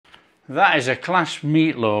That is a class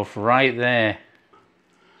meatloaf right there.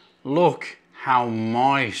 Look how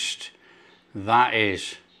moist that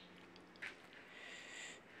is.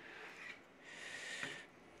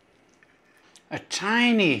 A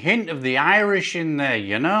tiny hint of the Irish in there,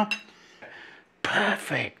 you know?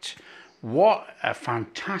 Perfect. What a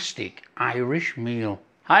fantastic Irish meal.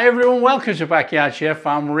 Hi everyone, welcome to Backyard Chef.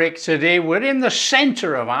 I'm Rick. Today we're in the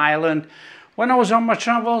centre of Ireland. When I was on my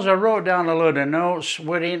travels, I wrote down a load of notes.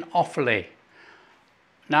 We're in Offaly.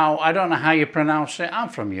 Now, I don't know how you pronounce it. I'm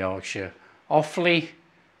from Yorkshire. Offaly,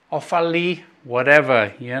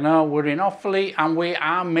 whatever, you know. We're in Offaly and we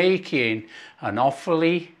are making an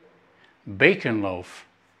Offaly Bacon Loaf.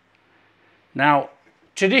 Now,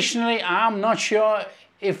 traditionally, I'm not sure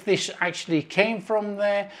if this actually came from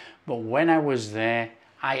there, but when I was there,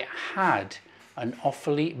 I had an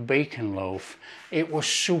Offaly Bacon Loaf. It was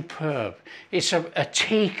superb. It's a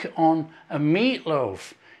take on a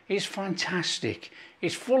meatloaf. It's fantastic.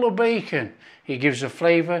 It's full of bacon. It gives a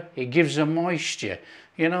flavour, it gives a moisture.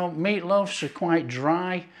 You know, meatloafs are quite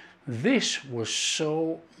dry. This was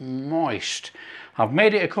so moist. I've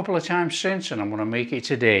made it a couple of times since and I'm going to make it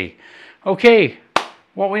today. Okay,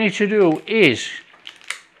 what we need to do is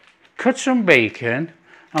cut some bacon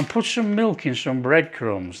and put some milk in some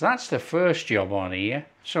breadcrumbs. That's the first job on here.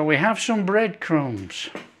 So we have some breadcrumbs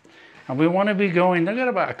and we want to be going, they've got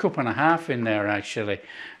about a cup and a half in there actually,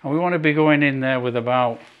 and we want to be going in there with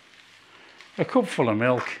about a cup full of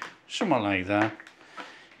milk, something like that.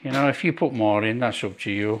 You know, if you put more in, that's up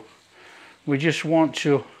to you. We just want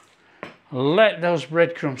to let those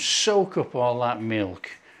breadcrumbs soak up all that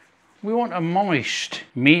milk. We want a moist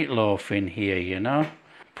meatloaf in here, you know.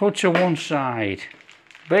 Put to one side.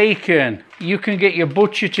 Bacon. You can get your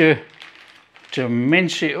butcher to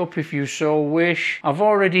mince it up if you so wish. I've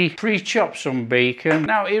already pre-chopped some bacon.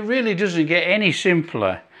 Now, it really doesn't get any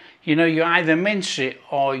simpler. You know, you either mince it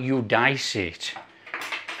or you dice it.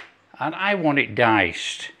 And I want it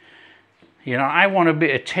diced. You know, I want a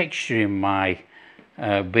bit of texture in my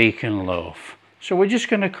bacon loaf. So we're just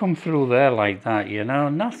going to come through there like that, you know.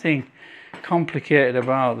 Nothing complicated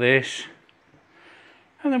about this.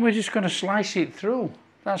 And then we're just going to slice it through.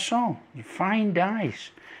 That's all. Fine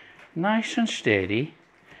dice. Nice and steady.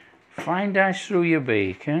 Fine dice through your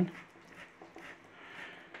bacon.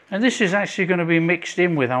 And this is actually going to be mixed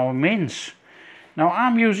in with our mince. Now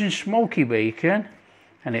I'm using smoky bacon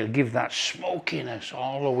and it'll give that smokiness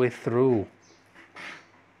all the way through.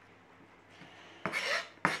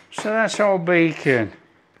 So that's our bacon.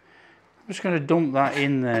 I'm just going to dump that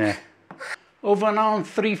in there. Oven on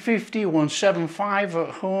 350, 175 at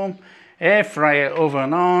home. Air fryer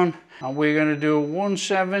oven on. And we're going to do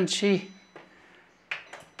 170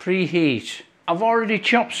 preheat. I've already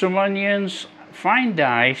chopped some onions, fine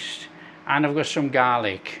diced, and I've got some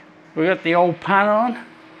garlic. We've got the old pan on.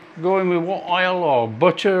 Going with what oil or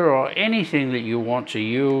butter or anything that you want to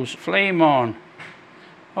use. Flame on.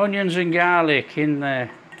 Onions and garlic in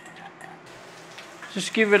there.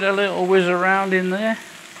 Just give it a little whiz around in there.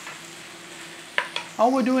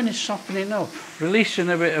 All we're doing is softening up, releasing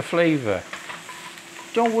a bit of flavour.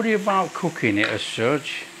 Don't worry about cooking it as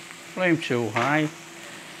such. Flame too high.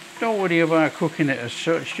 Don't worry about cooking it as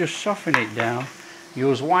such, just soften it down.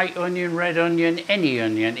 Use white onion, red onion, any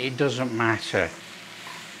onion, it doesn't matter.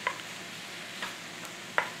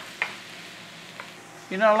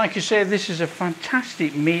 You know, like I say, this is a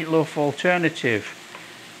fantastic meatloaf alternative.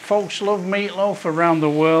 Folks love meatloaf around the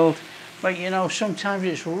world, but you know, sometimes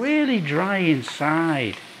it's really dry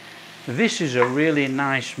inside. This is a really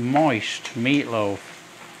nice, moist meatloaf.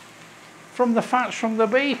 From the fats from the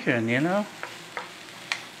bacon, you know.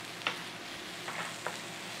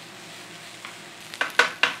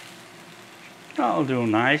 That'll do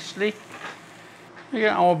nicely. We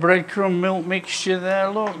got our breadcrumb milk mixture there,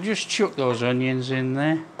 look, just chuck those onions in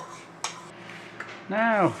there.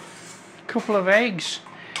 Now, a couple of eggs,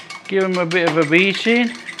 give them a bit of a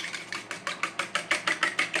beating.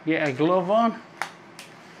 Get a glove on.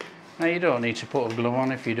 Now you don't need to put a glove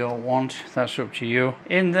on if you don't want, that's up to you.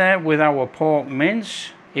 In there with our pork mince,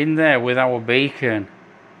 in there with our bacon.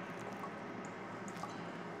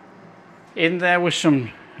 In there with some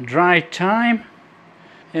dried thyme.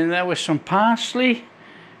 In there with some parsley.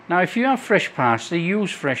 Now if you have fresh parsley, use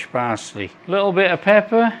fresh parsley. A little bit of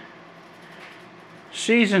pepper.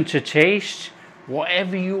 Season to taste,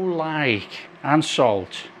 whatever you like. And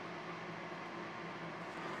salt.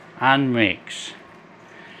 And mix.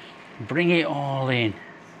 Bring it all in.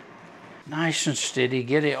 Nice and steady,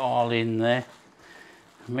 get it all in there.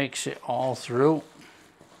 Mix it all through.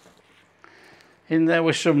 In there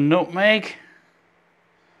with some nutmeg.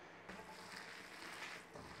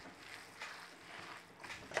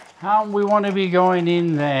 And we want to be going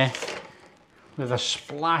in there with a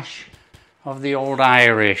splash of the old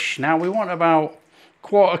Irish. Now we want about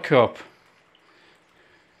 1/4 cup,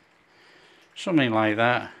 something like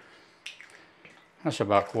that. That's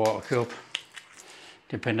about 1/4 cup,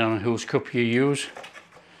 depending on whose cup you use.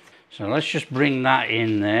 So let's just bring that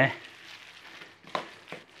in there.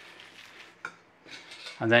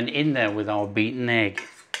 And then in there with our beaten egg.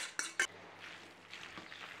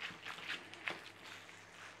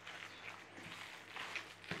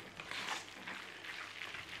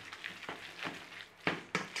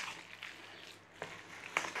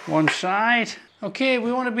 One side. Okay,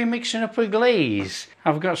 we want to be mixing up a glaze.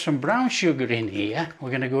 I've got some brown sugar in here. We're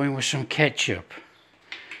going to go in with some ketchup.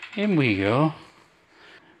 In we go.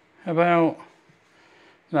 About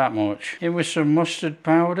that much. In with some mustard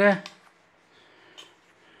powder.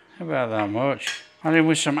 About that much. And in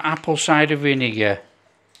with some apple cider vinegar.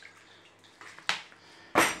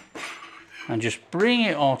 And just bring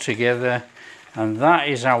it all together. And that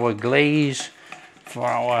is our glaze for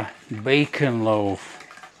our bacon loaf.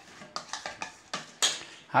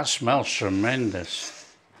 That smells tremendous.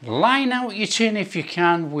 Line out your tin if you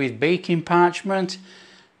can with baking parchment.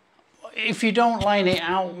 If you don't line it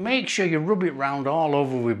out, make sure you rub it round all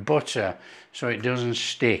over with butter so it doesn't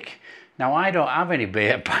stick. Now I don't have any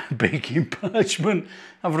baking parchment,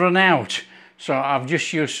 I've run out. So I've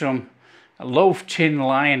just used some loaf tin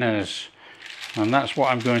liners, and that's what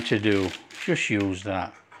I'm going to do, just use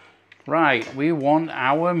that. Right, we want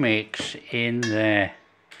our mix in there.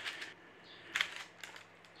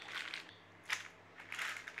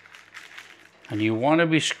 And you want to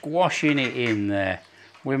be squashing it in there.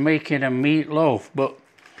 We're making a meatloaf, but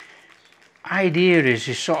idea is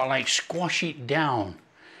you sort of like squash it down,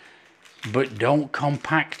 but don't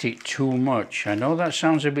compact it too much. I know that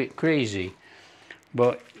sounds a bit crazy,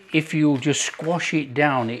 but if you just squash it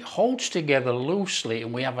down, it holds together loosely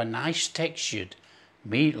and we have a nice textured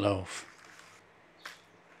meatloaf.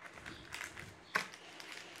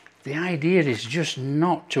 The idea is just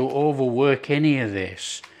not to overwork any of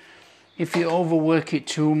this. If you overwork it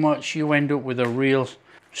too much, you end up with a real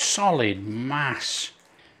solid mass.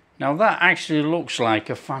 Now that actually looks like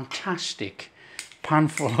a fantastic pan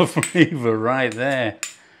full of flavour right there.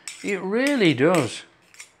 It really does.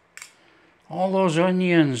 All those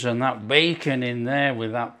onions and that bacon in there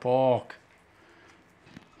with that pork.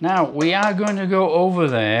 Now we are going to go over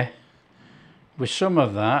there with some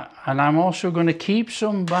of that, and I'm also going to keep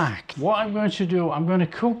some back. What I'm going to do, I'm going to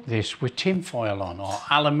cook this with tin foil on, or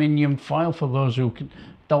aluminium foil for those who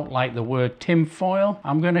don't like the word tin foil.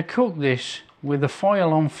 I'm going to cook this with the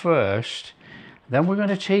foil on first, then we're going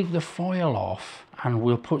to take the foil off and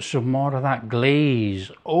we'll put some more of that glaze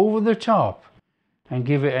over the top and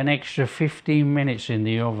give it an extra 15 minutes in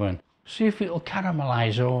the oven. See if it'll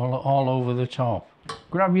caramelize all over the top.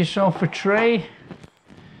 Grab yourself a tray,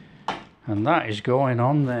 and that is going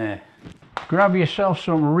on there. Grab yourself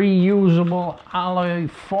some reusable alloy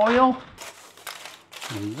foil,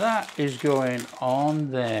 and that is going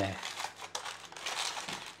on there.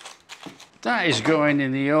 That is going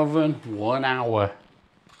in the oven 1 hour.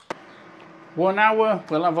 1 hour,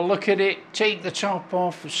 we'll have a look at it, take the top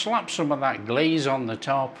off, slap some of that glaze on the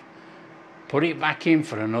top, put it back in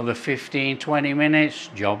for another 15-20 minutes,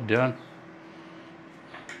 job done.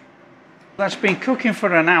 That's been cooking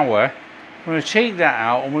for an hour. We're going to take that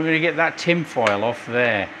out and we're going to get that tin foil off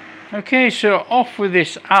there. Okay, so off with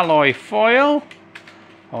this alloy foil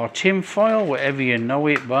or tin foil, whatever you know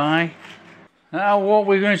it by. Now what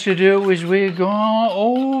we're going to do is we're going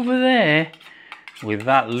over there with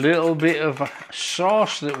that little bit of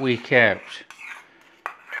sauce that we kept,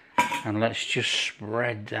 and let's just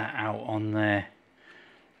spread that out on there,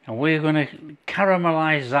 and we're going to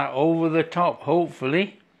caramelize that over the top,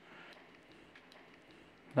 hopefully.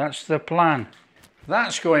 That's the plan.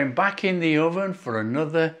 That's going back in the oven for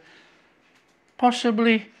another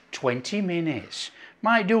possibly 20 minutes.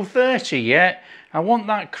 Might do 30 yet. I want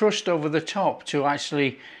that crust over the top to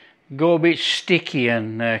actually go a bit sticky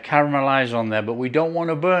and caramelize on there, but we don't want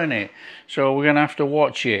to burn it, so we're going to have to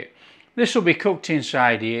watch it. This will be cooked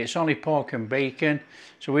inside here. It's only pork and bacon,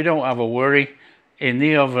 so we don't have a worry. In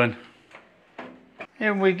the oven.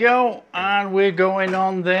 Here we go, and we're going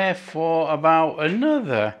on there for about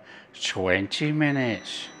another 20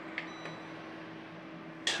 minutes.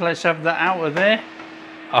 So let's have that out of there.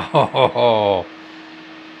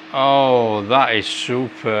 Oh, that is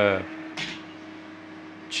superb.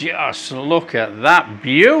 Just look at that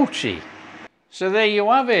beauty. So there you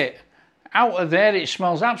have it. Out of there, it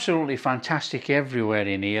smells absolutely fantastic everywhere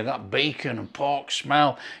in here. That bacon and pork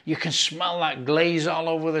smell. You can smell that glaze all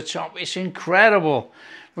over the top. It's incredible.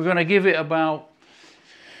 We're going to give it about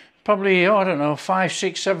probably, I don't know, 5,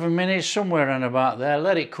 6, 7 minutes, somewhere around about there.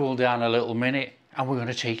 Let it cool down a little minute, and we're going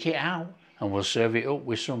to take it out and we'll serve it up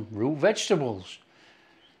with some root vegetables.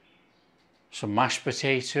 Some mashed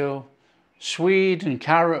potato, swede and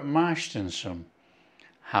carrot mashed, and some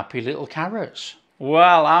happy little carrots.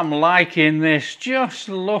 Well, I'm liking this. Just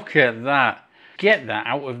look at that. Get that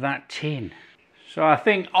out of that tin. So I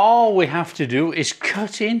think all we have to do is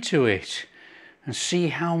cut into it and see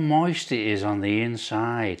how moist it is on the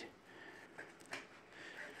inside.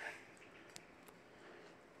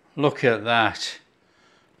 Look at that.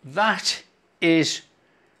 That is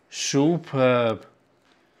superb.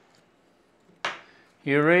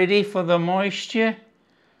 You ready for the moisture?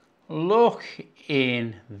 Look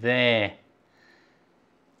in there.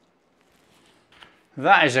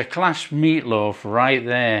 That is a class meatloaf right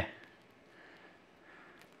there.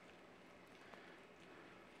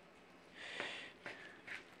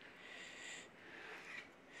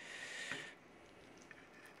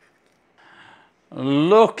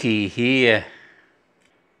 Looky here.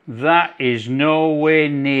 That is nowhere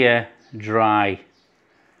near dry.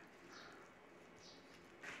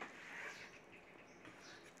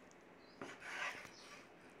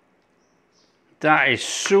 That is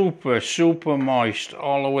super, super moist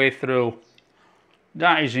all the way through.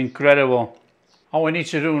 That is incredible. All we need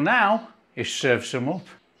to do now is serve some up.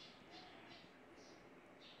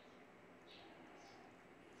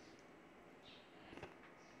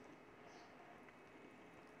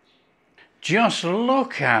 Just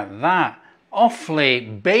look at that.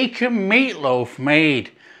 Offaly bacon meatloaf made.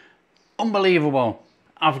 Unbelievable.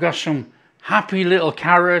 I've got some happy little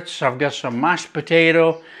carrots, I've got some mashed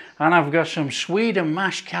potato, and I've got some sweet and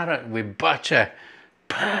mashed carrot with butter.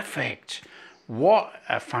 Perfect. What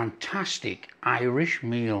a fantastic Irish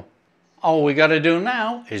meal. All we got to do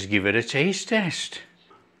now is give it a taste test.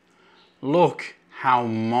 Look how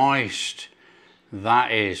moist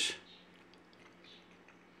that is.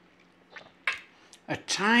 A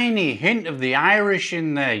tiny hint of the Irish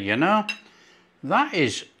in there, you know. That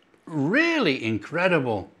is really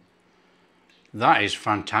incredible. That is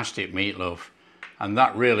fantastic meatloaf. And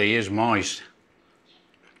that really is moist.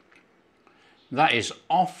 That is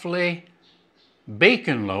Offaly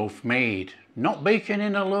bacon loaf made. Not bacon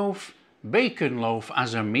in a loaf, bacon loaf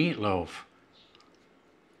as a meatloaf.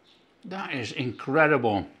 That is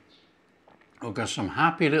incredible. We've got some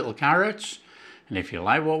happy little carrots. And if you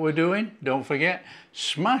like what we're doing, don't forget,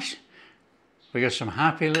 smash. We got some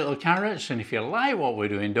happy little carrots. And if you like what we're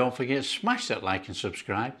doing, don't forget, smash that like and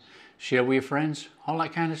subscribe. Share with your friends, all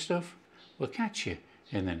that kind of stuff. We'll catch you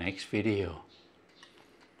in the next video.